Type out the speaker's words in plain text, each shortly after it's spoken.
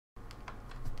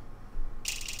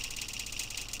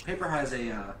paper has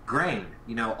a grain.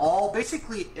 You know,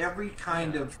 basically every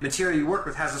kind of material you work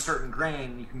with has a certain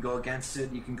grain. You can go against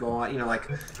it. You can go on. You know, like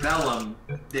vellum,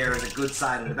 there is a good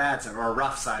side and a bad side, or a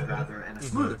rough side rather, and a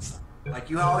smooth side.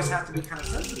 Like you always have to be kind of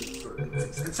sensitive to sort of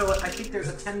things. And so I think there's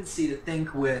a tendency to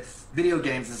think with video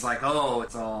games is like, oh,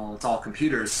 it's all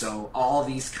computers. So all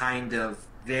these kind of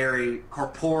very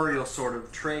corporeal sort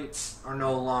of traits are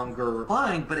no longer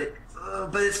applying, but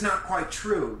it's not quite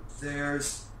true.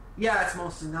 It's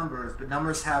mostly numbers, but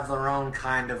numbers have their own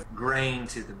kind of grain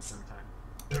to them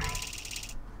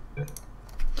sometimes.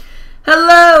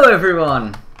 Hello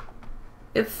everyone!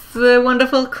 It's the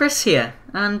wonderful Chris here,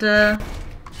 and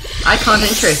I can't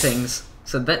intro things,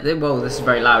 so whoa, this is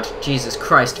very loud. Jesus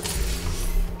Christ.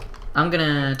 I'm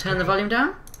gonna turn the volume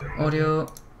down.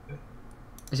 Audio,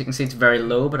 as you can see, it's very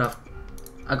low, but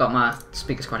I got my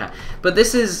speakers quite high. But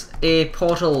this is a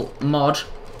Portal mod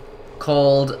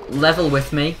called Level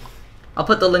With Me. I'll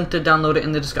put the link to download it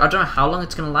in the description. I don't know how long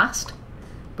it's gonna last,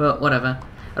 but whatever.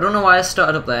 I don't know why I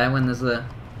started up there when there's the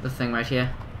thing right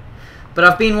here. But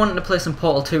I've been wanting to play some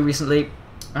Portal 2 recently,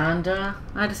 and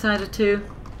I decided to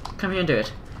come here and do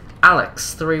it.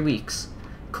 Alex, 3 weeks.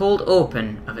 Cold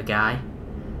open of a guy.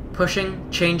 Pushing,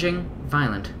 changing,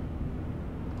 violent.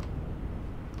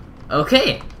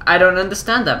 Okay, I don't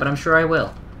understand that, but I'm sure I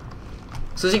will.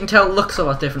 So as you can tell, it looks a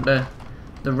lot different to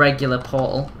the regular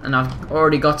Portal, and I've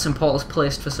already got some portals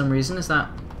placed for some reason. Is that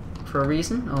for a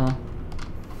reason, or...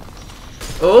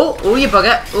 Oh, you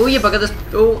bugger! Oh, you bugger!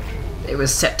 Oh, it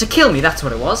was set to kill me, that's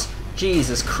what it was.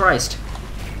 Jesus Christ.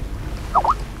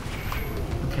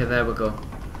 Okay, there we go.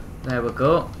 There we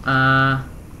go. And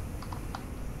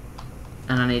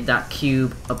I need that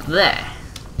cube up there.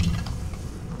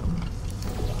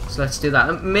 So let's do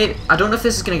that. Maybe, I don't know if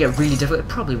this is going to get really difficult. It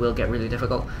probably will get really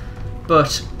difficult.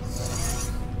 But,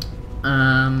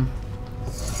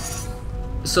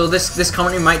 so this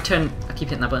commentary might turn... I keep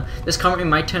hitting that button. This commentary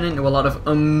might turn into a lot of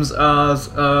ums,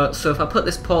 ahs, so if I put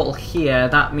this portal here,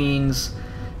 that means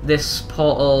this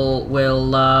portal will,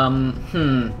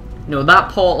 no, that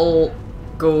portal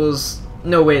goes...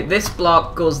 No, wait, this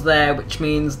block goes there, which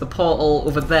means the portal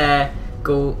over there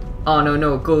go... Oh,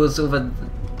 no, it goes over...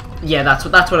 Yeah, that's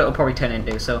what it'll probably turn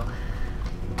into, so...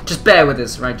 Just bear with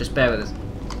us, right, just bear with us.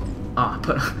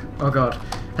 Oh god,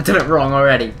 I did it wrong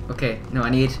already. Okay, no, I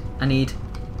need...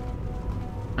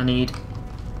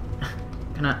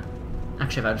 Can I...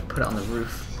 Actually, if I just put it on the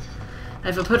roof...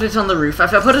 If I put it on the roof,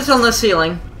 if I put it on the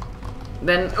ceiling,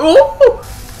 then... Oh!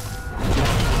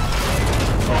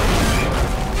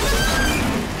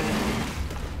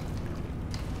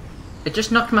 It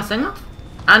just knocked my thing off,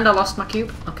 and I lost my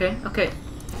cube. Okay.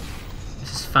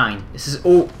 This is fine. This is...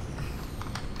 Oh!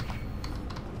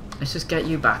 Let's just get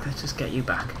you back.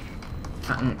 If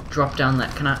I can drop down there.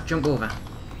 Can I jump over?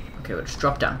 Okay, we'll just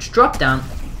drop down. Just drop down.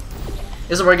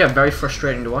 This is where it gets very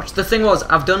frustrating to watch. The thing was,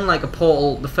 I've done like a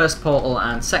Portal, the first Portal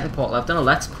and second Portal. I've done a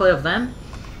Let's Play of them.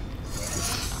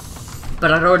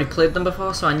 But I'd already played them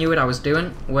before, so I knew what I was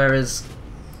doing. Whereas,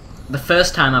 the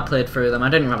first time I played through them, I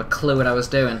didn't even have a clue what I was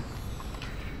doing.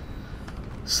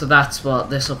 So that's what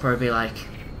this will probably be like.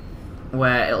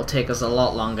 Where it'll take us a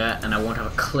lot longer, and I won't have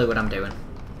a clue what I'm doing.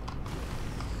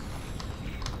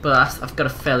 But I've got a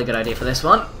fairly good idea for this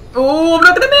one. Oh, I'm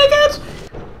not gonna make it!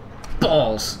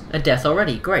 Balls! A death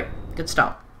already. Great. Good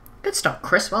start. Good start,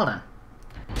 Chris. Well done.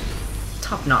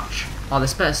 Top notch. Oh,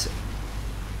 this best.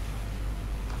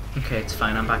 Okay, it's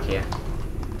fine. I'm back here.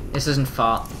 This isn't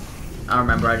far. I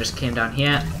remember I just came down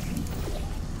here.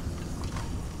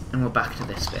 And we're back to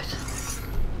this bit.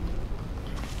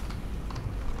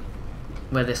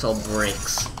 Where this all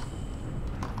breaks.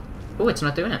 Oh, it's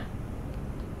not doing it.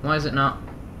 Why is it not?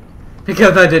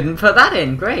 Because I didn't put that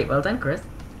in. Great. Well done, Chris.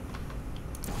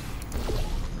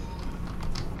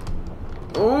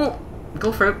 Oh!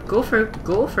 Go through.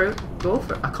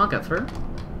 I can't get through.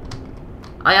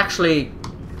 I actually...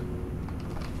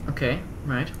 Okay,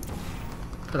 right.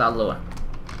 Put that lower.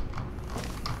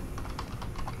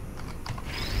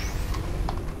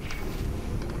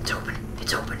 It's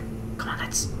open. Come on,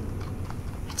 let's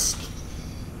sneak.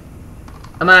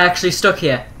 Am I actually stuck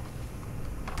here?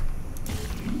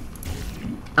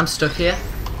 I'm stuck here.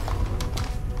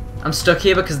 I'm stuck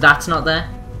here because that's not there.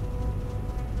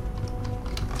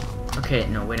 Okay,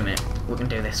 no, wait a minute. We can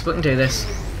do this.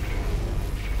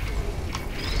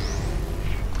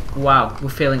 Wow, we're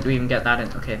failing to even get that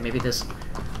in. Okay, maybe there's...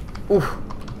 Ooh.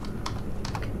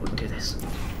 Okay, we can do this.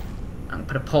 I'm gonna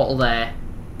put a portal there.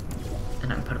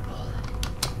 And I can put a portal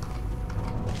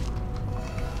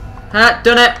there.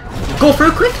 Done it! Go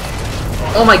through quick!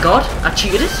 Oh my god, I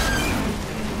cheated it.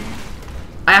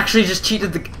 I actually just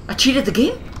cheated the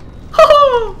game. Ho ho!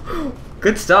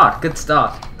 Good start, good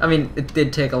start. I mean, it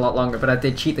did take a lot longer, but I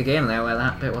did cheat the game there where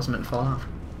that bit wasn't meant to fall off.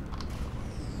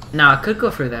 Now, I could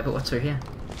go through there, but what's through here?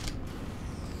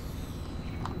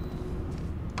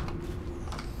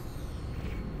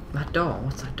 That door?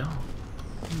 What's that door?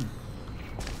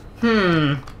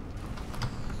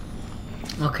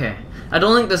 Okay. I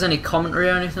don't think there's any commentary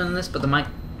or anything in this, but there might...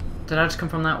 Did I just come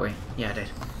from that way? Yeah, I did.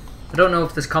 I don't know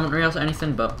if there's commentary or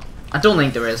anything, but I don't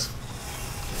think there is.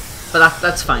 But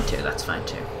that's fine too, that's fine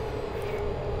too.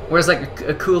 Whereas like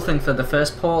a cool thing for the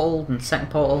first portal and second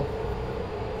portal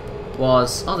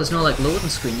was... Oh, there's no like loading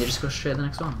screen, you just go straight to the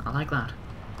next one. I like that.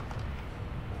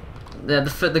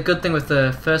 The good thing with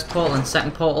the first portal and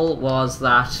second portal was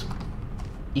that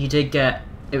you did get...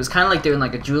 It was kind of like doing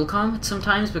like a dual combat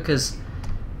sometimes because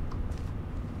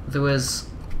there was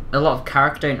a lot of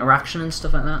character interaction and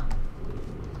stuff like that.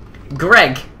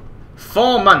 Greg,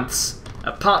 4 months,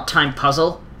 a part-time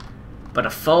puzzle, but a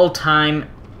full-time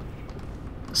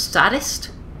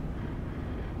sadist?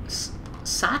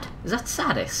 Sad? Is that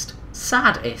sadist?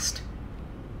 Sadist?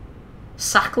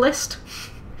 Sacklist?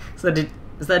 Is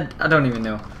that? I don't even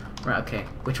know. Right, okay.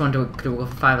 Which one do we go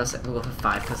for 5 or 6? We'll go for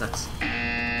 5 because that's...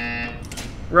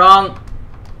 Wrong!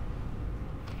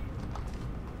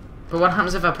 But what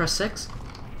happens if I press 6?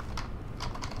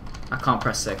 I can't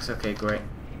press 6. Okay, great.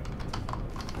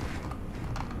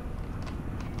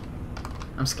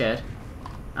 I'm scared.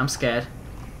 I'm scared.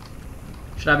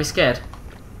 Should I be scared?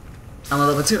 I'm a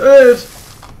little bit too scared.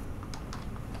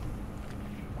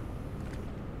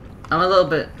 I'm a little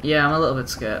bit... Yeah, I'm a little bit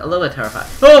scared. A little bit terrified.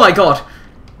 Oh my god!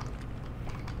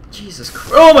 Jesus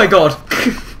Christ. Oh my god!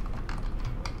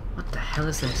 What the hell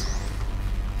is this?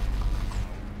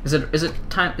 Is it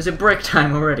time? Is it break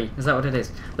time already? Is that what it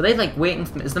is? Are they like waiting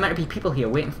for me? Is there meant to be people here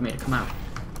waiting for me to come out?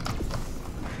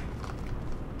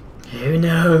 Who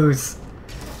knows?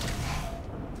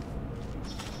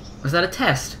 Was that a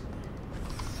test?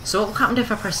 So what happened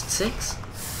if I pressed 6?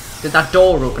 Did that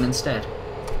door open instead?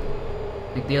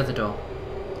 Like the other door?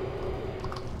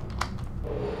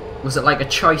 Was it like a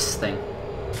choice thing?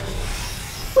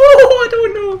 Oh, I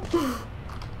don't know!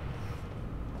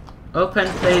 Open,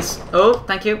 please. Oh,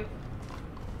 thank you.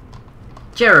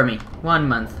 Jeremy, 1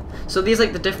 month. So these are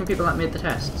like the different people that made the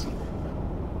tests.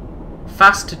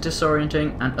 Fast,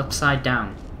 disorienting, and upside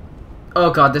down.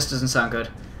 Oh god, this doesn't sound good.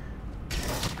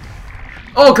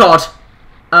 Oh god!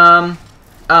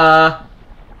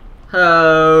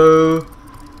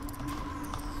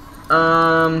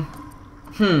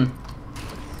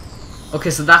 Okay,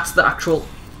 so that's the actual...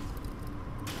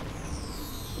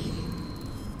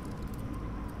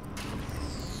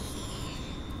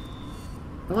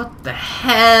 What the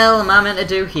hell am I meant to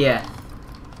do here?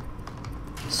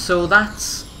 So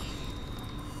that's...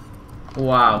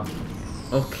 Wow.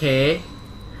 Okay.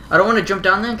 I don't want to jump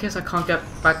down there in case I can't get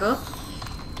back up.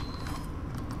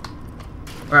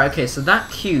 Right, okay, so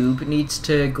that cube needs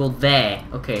to go there.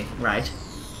 Okay, right.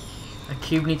 A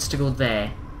cube needs to go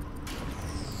there.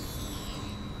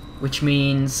 Which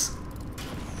means...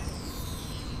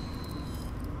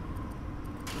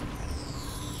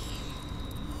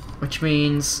 Which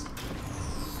means...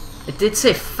 It did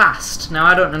say fast. Now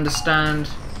I don't understand...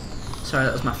 Sorry,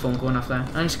 that was my phone going off there.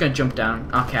 I'm just going to jump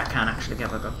down. Okay, I can actually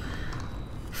get back up.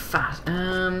 Fast.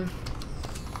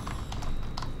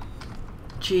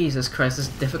 Jesus Christ, this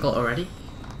is difficult already.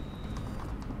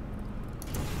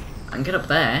 I can get up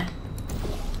there.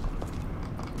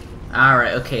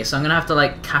 Alright, okay, so I'm gonna have to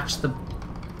like catch the...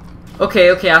 Okay,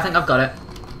 I think I've got it.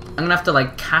 I'm gonna have to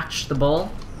like catch the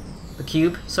ball. The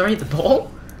cube. Sorry, the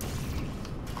ball?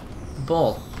 The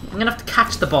ball. I'm gonna have to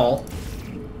catch the ball.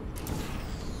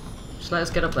 Just let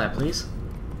us get up there, please.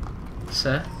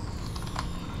 Sir.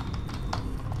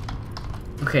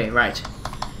 Okay, right.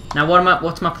 Now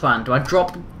what's my plan? Do I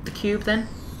drop the cube then?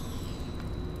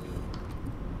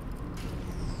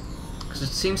 Because it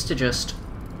seems to just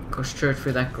go straight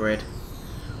through that grid.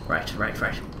 Right.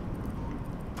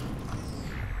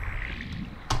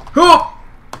 Oh!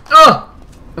 Oh!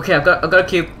 Okay, I've got a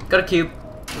cube. Got a cube.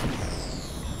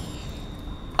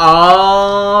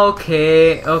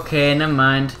 Okay, never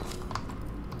mind.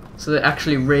 So it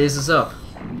actually raises up.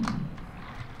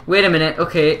 Wait a minute,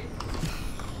 okay.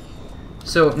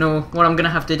 So, no, what I'm gonna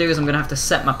have to do is I'm gonna have to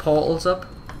set my portals up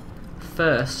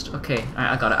first. Okay,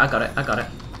 I got it.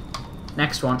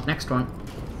 Next one.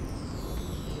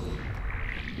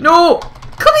 No!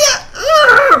 Come here!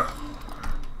 Ugh!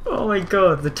 Oh my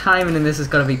god, the timing in this has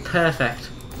got to be perfect.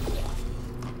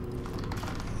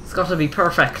 It's got to be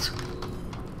perfect.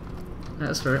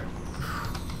 That's for it.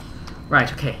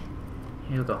 Right, okay.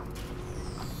 Here we go.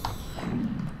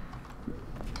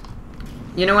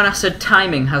 You know when I said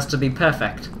timing has to be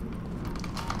perfect?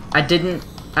 I didn't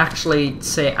actually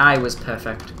say I was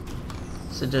perfect.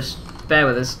 So just bear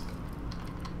with us.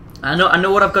 I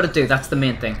know what I've got to do, that's the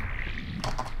main thing.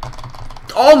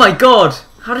 Oh my god!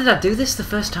 How did I do this the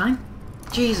first time?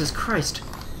 Jesus Christ.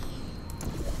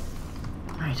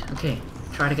 Right, okay.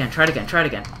 Try it again, try it again, try it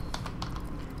again.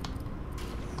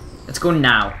 Let's go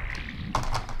now.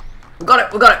 We got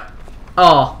it, we got it!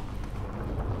 Oh.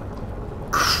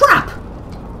 Crap!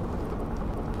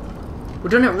 We're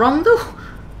doing it wrong though?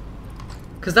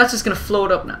 Because that's just going to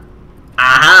float up now.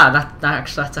 Aha!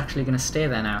 That's actually going to stay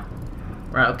there now.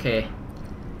 Right, okay.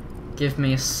 Give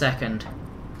me a second.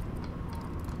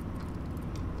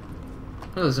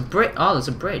 Oh, there's a bridge. Oh, there's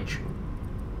a bridge.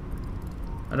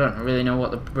 I don't really know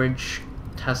what the bridge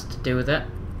has to do with it.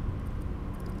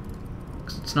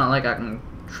 'Cause it's not like I can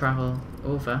travel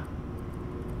over.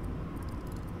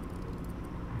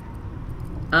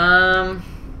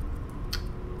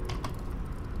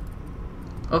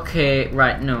 Okay,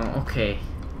 right, no, okay.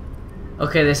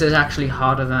 Okay, this is actually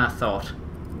harder than I thought.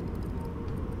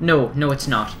 No, it's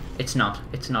not. It's not.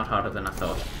 It's not harder than I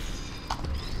thought.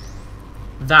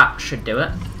 That should do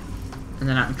it. And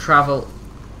then I can travel.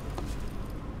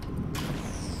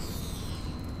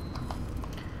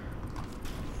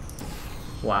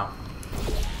 Wow.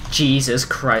 Jesus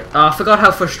Christ. Oh, I forgot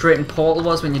how frustrating Portal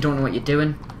was when you don't know what you're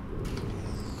doing.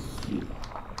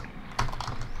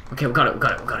 Okay, we got it, we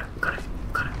got it, we got it, we got it,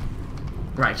 we got it.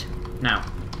 Right, now.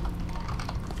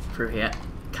 Through here.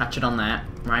 Catch it on there,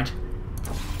 right?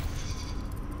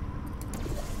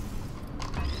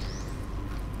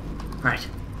 Right.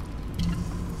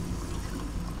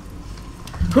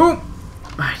 Whoo!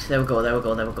 Right, there we go, there we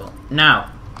go, there we go.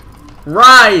 Now,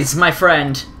 rise, my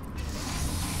friend!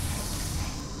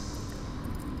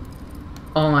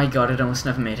 Oh my god, I'd almost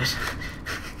never made it.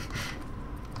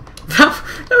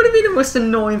 That would have been the most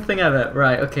annoying thing ever.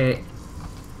 Right, okay.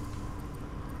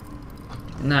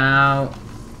 Now,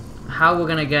 how we're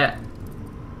gonna get...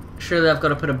 Surely I've got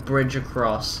to put a bridge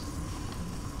across.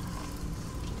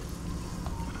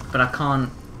 But I can't...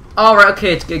 Oh, right,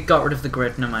 okay, it got rid of the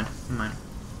grid. Never mind, never mind.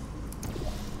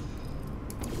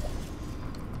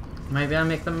 Maybe I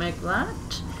make them make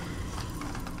that?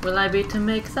 Will I be to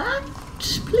make that,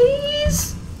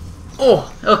 please?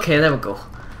 Oh, okay, there we go.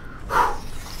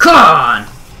 Come on!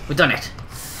 We've done it.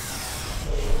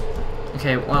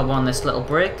 Okay, well, we're on this little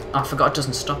break. Oh, I forgot it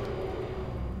doesn't stop.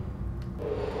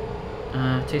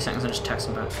 2 seconds, I'll just text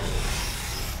them back.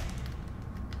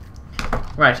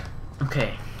 Right,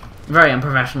 okay. Very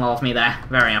unprofessional of me there.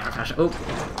 Very unprofessional.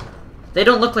 Oh. They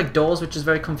don't look like doors, which is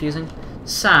very confusing.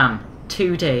 Sam,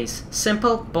 2 days.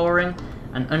 Simple, boring,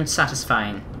 and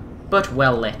unsatisfying. But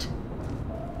well lit.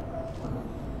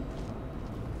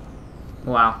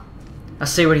 Wow. I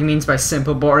see what he means by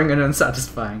simple, boring, and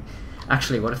unsatisfying.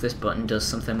 Actually, what if this button does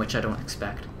something which I don't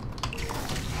expect?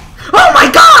 Oh my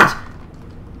god!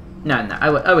 No,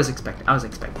 I was expecting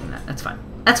that. That's fine.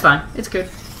 That's fine. It's good.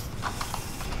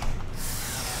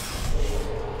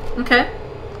 Okay.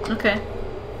 Okay.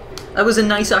 That was a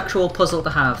nice actual puzzle to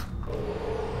have.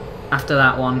 After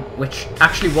that one, which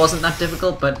actually wasn't that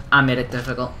difficult, but I made it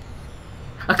difficult.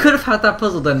 I could have had that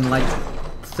puzzle done in like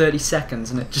 30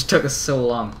 seconds, and it just took us so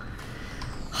long.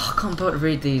 Oh, I can't bother to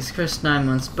read these. Chris, 9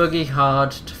 months. Buggy,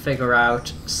 hard to figure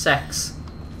out. Sex,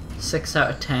 6 out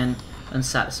of 10.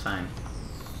 Unsatisfying.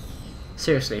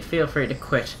 Seriously, feel free to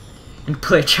quit and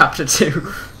play chapter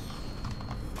 2.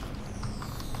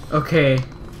 Okay.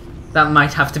 That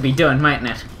might have to be done, mightn't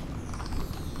it?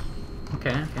 Okay,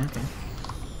 okay, okay.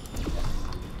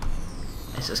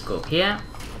 Let's just go up here.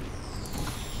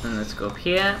 And let's go up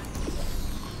here.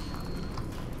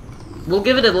 We'll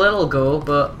give it a little go,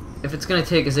 but if it's gonna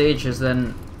take us ages,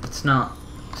 then it's not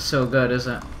so good, is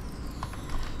it?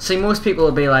 See, most people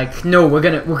will be like, "No, we're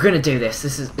gonna do this.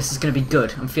 This is gonna be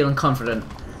good. I'm feeling confident.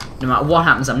 No matter what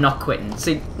happens, I'm not quitting."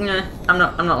 See, nah, I'm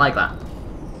not like that.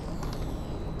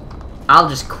 I'll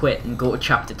just quit and go to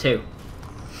chapter 2,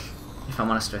 if I'm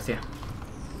honest with you.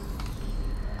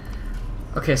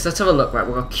 Okay, so let's have a look. Right,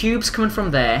 we've got cubes coming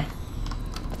from there.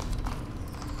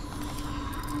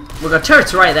 We've got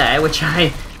turrets right there, which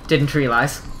I didn't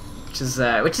realise, which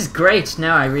is great.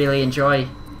 Now I really enjoy.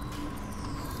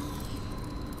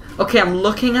 Okay, I'm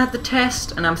looking at the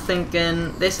test and I'm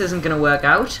thinking this isn't gonna work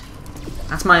out.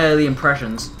 That's my early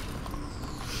impressions.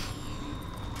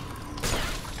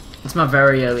 It's my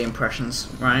very early impressions,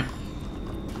 right?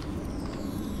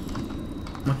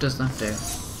 What does that do?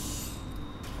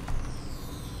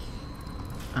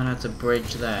 And that's a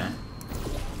bridge there.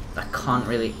 That can't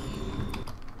really...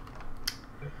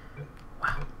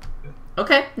 Wow.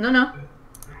 Okay, no.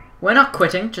 We're not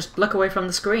quitting. Just look away from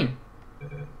the screen.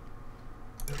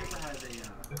 Paper has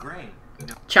a grain. You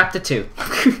know? Chapter 2.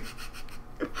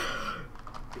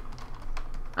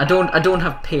 I don't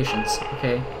have patience.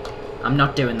 Okay, I'm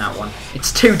not doing that one.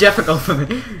 It's too difficult for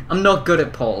me. I'm not good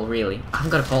at Portal, really. I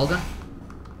haven't got a Portal gun.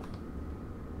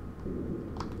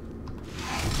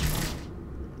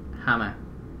 Hammer.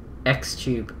 X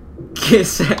tube.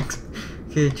 Kiss X.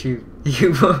 K tube.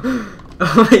 You.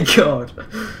 Oh my god.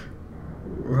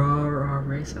 Raw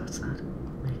race outside.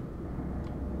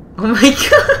 Oh my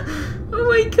god. Oh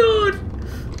my god.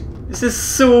 This is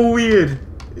so weird.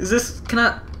 Is this? Can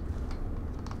I?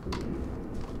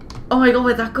 Oh my god,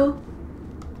 where'd that go?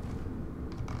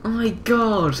 Oh my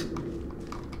god.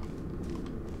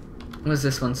 What does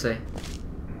this one say?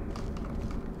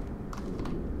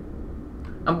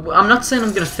 I'm not saying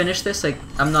I'm gonna finish this, like,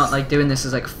 I'm not like doing this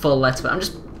as like full let's play, I'm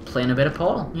just playing a bit of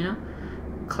Portal, you know?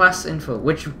 Class info,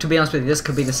 which, to be honest with you, this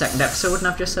could be the second episode and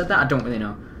I've just said that, I don't really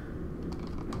know.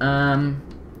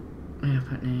 Yeah,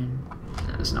 put name,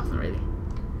 no, there's nothing really.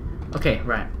 Okay,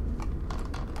 right.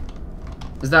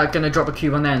 Is that gonna drop a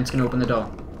cube on there and it's gonna open the door?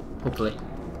 Hopefully.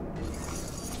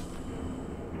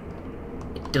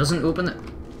 It doesn't open it.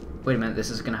 Wait a minute,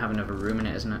 this is gonna have another room in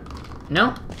it, isn't it?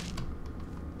 No?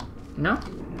 No?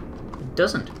 It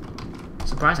doesn't.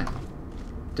 Surprising.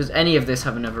 Does any of this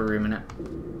have another room in it?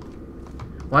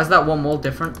 Why is that one wall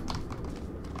different?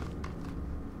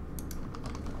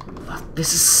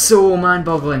 This is so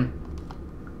mind-boggling.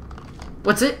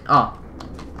 What's it? Oh.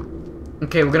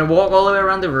 Okay, we're gonna walk all the way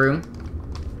around the room.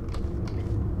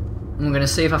 And we're gonna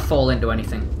see if I fall into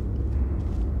anything.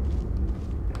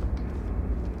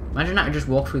 Imagine I could just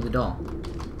walk through the door.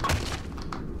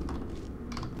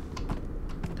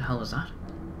 What the hell was that?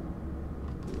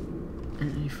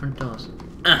 Any front doors?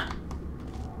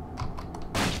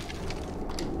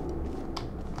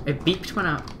 It beeped when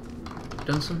I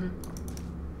done something.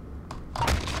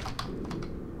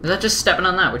 Is that just stepping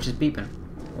on that, which is beeping?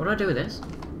 What do I do with this?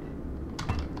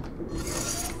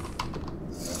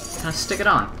 Can I stick it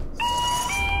on?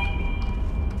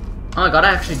 Oh my god,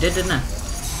 I actually did, didn't I?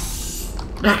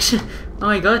 Actually, oh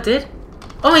my god, I did.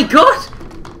 Oh my god!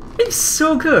 It's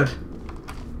so good.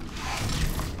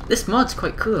 This mod's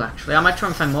quite cool, actually. I might try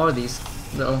and find more of these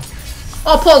little...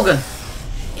 Oh, Portal gun!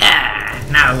 Yeah!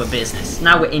 Now we're business.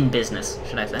 Now we're in business,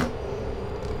 should I say.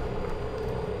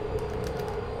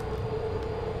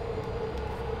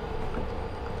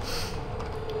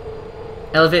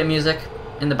 Elevator music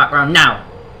in the background now.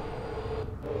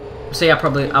 So yeah,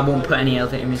 I won't put any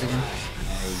elevator music in.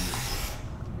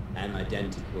 An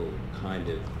identical kind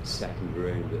of second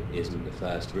room that isn't the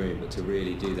first room, but to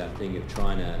really do that thing of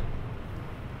trying to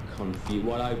confuse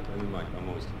what I'm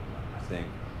always, I think,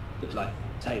 that like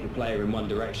take the player in one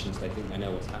direction so they think they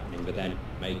know what's happening, but then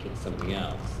make it something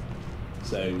else.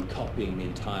 So copying the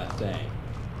entire thing.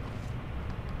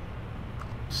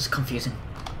 This is confusing.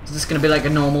 Is this gonna be like a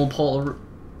normal Portal?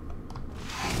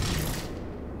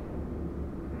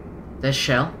 There's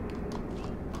Shell.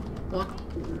 What?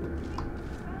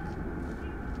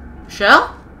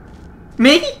 Shell?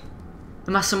 Me?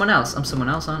 Am I someone else? I'm someone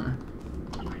else, aren't I?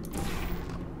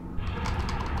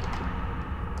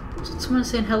 Is it someone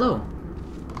saying hello?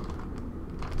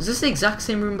 Is this the exact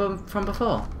same room from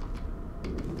before?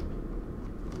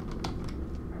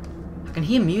 I can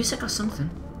hear music or something.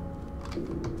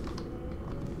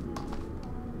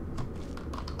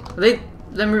 Are they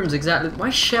them rooms exactly? Why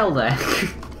is Shell there?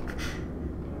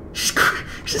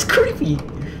 she's creepy.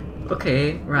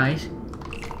 Okay, right.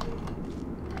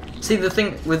 See, the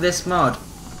thing with this mod,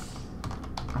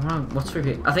 I don't know what's through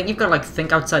here. I think you've got to like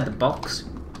think outside the box.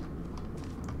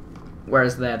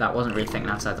 Whereas there, that wasn't really thinking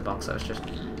outside the box. That was just.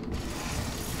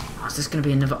 Oh, is this going to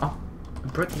be another a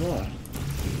brick wall?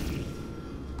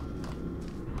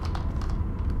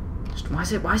 Just, why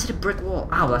is it a brick wall?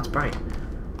 Ow, that's bright.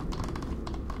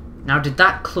 Now, did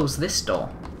that close this door?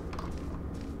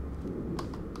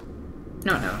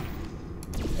 No.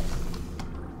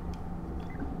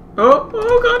 Oh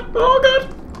god, oh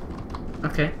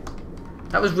god! Okay.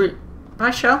 That was bye,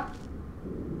 Shell.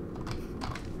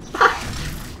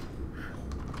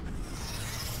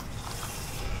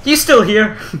 You still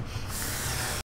here?